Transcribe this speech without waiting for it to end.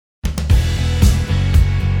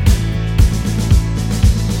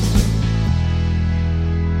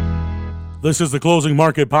This is the Closing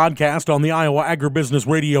Market Podcast on the Iowa Agribusiness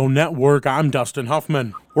Radio Network. I'm Dustin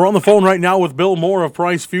Huffman. We're on the phone right now with Bill Moore of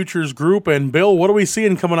Price Futures Group. And Bill, what are we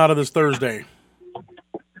seeing coming out of this Thursday?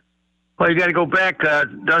 Well, you got to go back,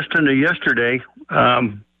 Dustin, to yesterday,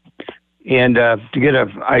 and to get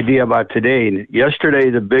an idea about today. Yesterday,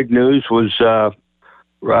 the big news was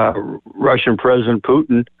Russian President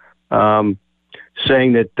Putin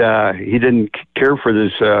saying that he didn't care for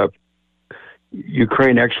this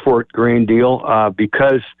Ukraine export grain deal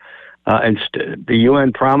because the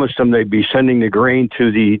UN promised them they'd be sending the grain to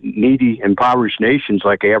the needy, impoverished nations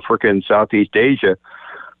like Africa and Southeast Asia,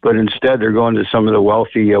 but instead they're going to some of the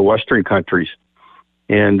wealthy Western countries.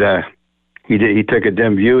 And he took a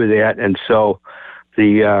dim view of that, and so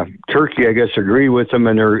the Turkey, I guess, agreed with them,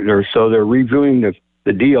 and they're reviewing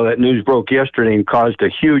the deal. That news broke yesterday and caused a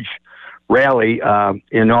huge rally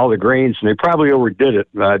in all the grains, and they probably overdid it,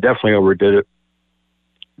 definitely overdid it,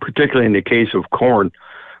 particularly in the case of corn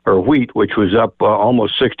or wheat, which was up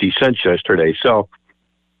almost 60 cents yesterday. So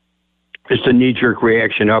it's a knee-jerk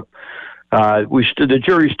reaction up. The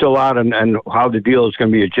jury's still out on how the deal is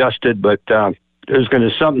going to be adjusted, but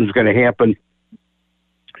something's going to happen.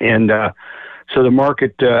 And so the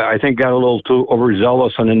market, I think, got a little too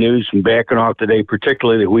overzealous on the news and backing off today,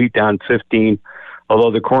 particularly the wheat down 15, although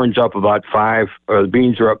the corn's up about 5, or the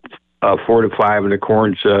beans are up 4 to 5, and the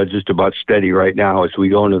corn's just about steady right now as we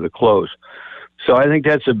go into the close. So I think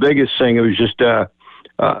that's the biggest thing. It was just,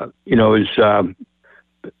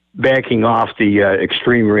 backing off the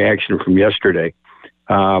extreme reaction from yesterday.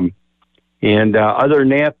 And other than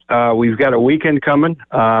that, we've got a weekend coming,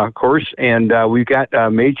 of course, and we've got a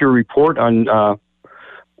major report on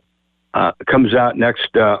comes out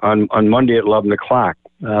next on Monday at 11 o'clock.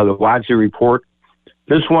 The WASDE report.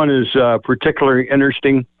 This one is particularly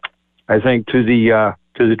interesting, I think, to the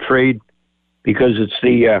trade, because it's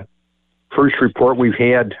the first report we've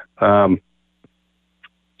had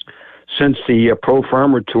since the Pro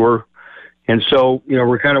Farmer Tour. And so,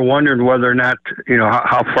 we're kind of wondering whether or not,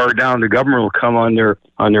 how far down the government will come on their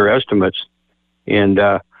estimates. And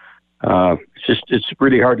it's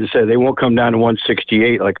really hard to say. They won't come down to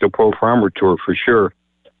 168 like the Pro Farmer Tour for sure.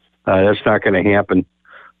 That's not going to happen.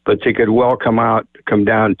 But they could well come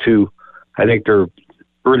down to, I think their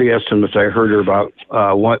early estimates I heard are about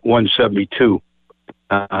 172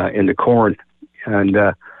 in the corn. And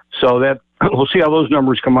so that we'll see how those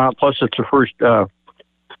numbers come out. Plus, it's the first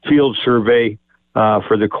field survey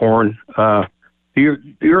for the corn. The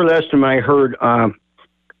early estimate I heard from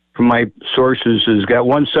my sources has got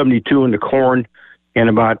 172 in the corn and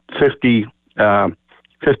about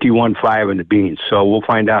 51.5 in the beans. So we'll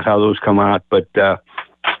find out how those come out. But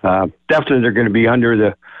definitely they're going to be under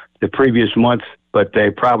the previous month, but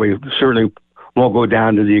they certainly won't go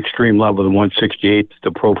down to the extreme level of the 168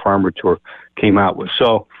 the Pro Farmer Tour came out with.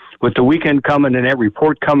 So with the weekend coming and that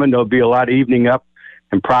report coming, there'll be a lot of evening up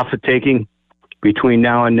and profit taking between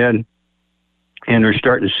now and then. And we're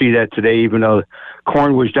starting to see that today, even though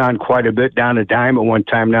corn was down quite a bit, down a dime at one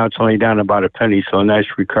time. Now it's only down about a penny, so a nice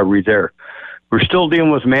recovery there. We're still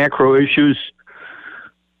dealing with macro issues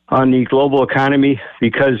on the global economy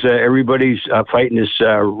because everybody's fighting this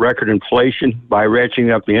record inflation by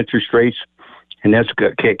ratcheting up the interest rates, and that's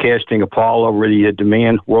casting a pall over the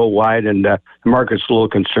demand worldwide, and the market's a little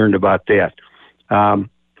concerned about that. And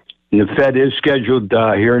the Fed is scheduled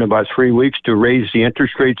here in about 3 weeks to raise the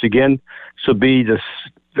interest rates again. So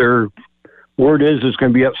their word is it's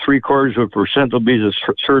going to be up 0.75%. It'll be the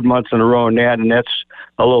third month in a row in that, and that's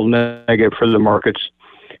a little negative for the markets.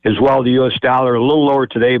 As well, the U.S. dollar a little lower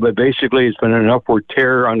today, but basically it's been an upward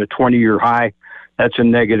tear on the 20-year high. That's a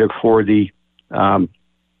negative for the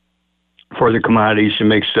commodities. It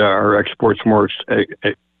makes our exports more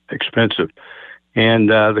expensive. And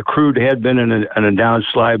the crude had been in a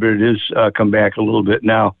downslide, but it is come back a little bit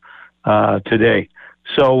now today.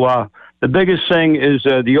 So the biggest thing is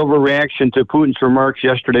the overreaction to Putin's remarks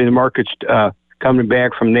yesterday. The market's coming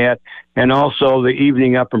back from that, and also the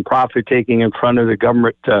evening up and profit taking in front of the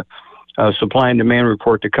government supply and demand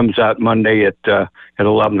report that comes out Monday at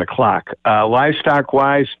 11 o'clock. Livestock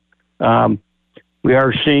wise, we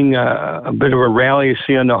are seeing a bit of a rally. You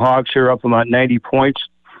see on the hogs here up about 90 points.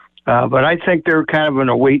 But I think they're kind of in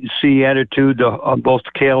a wait-and-see attitude on both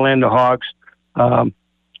the cattle and the hogs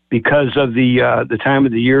because of the time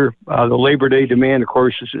of the year. The Labor Day demand, of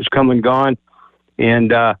course, is come and gone,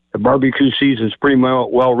 and the barbecue season is pretty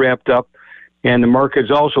well wrapped up. And the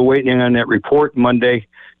market's also waiting on that report Monday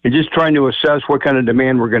and just trying to assess what kind of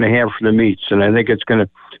demand we're going to have for the meats. And I think it's going to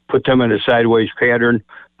put them in a sideways pattern.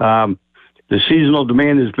 The seasonal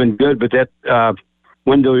demand has been good, but that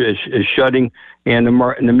window is shutting, and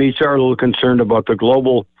the meats are a little concerned about the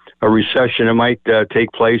global recession that might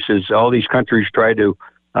take place as all these countries try to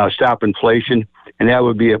stop inflation, and that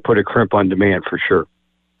would put a crimp on demand for sure.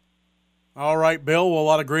 All right, Bill. Well, a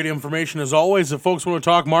lot of great information as always. If folks want to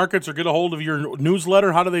talk markets or get a hold of your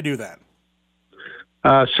newsletter, how do they do that?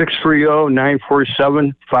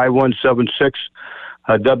 630-947-5176.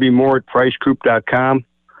 WMoore@PriceGroup.com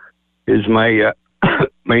is my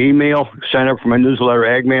my email. Sign up for my newsletter,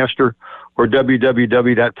 Agmaster, or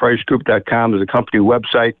www.pricegroup.com is the company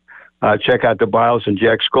website. Check out the bios, and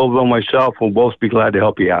Jack Scoville and myself will both be glad to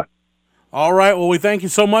help you out. All right. Well, we thank you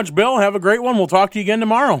so much, Bill. Have a great one. We'll talk to you again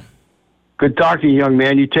tomorrow. Good talking to you, young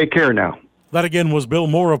man. You take care now. That again was Bill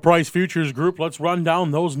Moore of Price Futures Group. Let's run down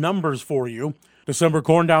those numbers for you. December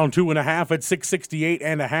corn down 2.5 at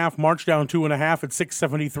 668.5. March down 2.5 at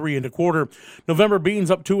 673 1/4. November beans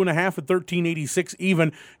up 2.5 at 13.86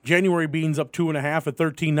 even. January beans up 2.5 at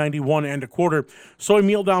 13.91 1/4. Soy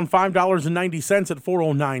meal down $5.90 at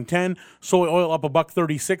 409.10. Soy oil up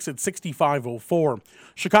 $1.36 at 65.04.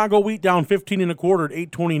 Chicago wheat down 15 1/4 at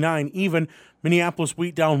 8.29 even. Minneapolis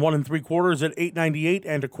wheat down 1 3/4 at 8.98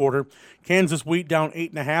 1/4. Kansas wheat down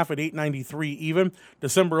 8.5 at 8.93 even.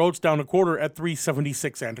 December oats down 1/4 at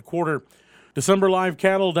 3.76 1/4. December live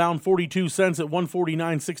cattle down 42 cents at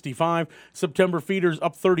 149.65. September feeders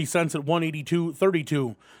up 30 cents at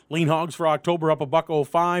 182.32. Lean hogs for October up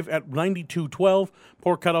 $1.05 at 92.12.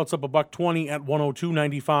 Pork cutouts up $1.20 at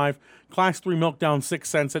 102.95. Class 3 milk down 6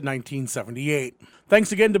 cents at 19.78.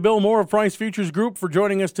 Thanks again to Bill Moore of Price Futures Group for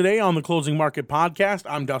joining us today on the Closing Market Podcast.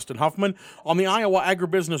 I'm Dustin Huffman on the Iowa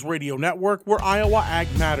Agribusiness Radio Network, where Iowa Ag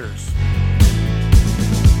matters.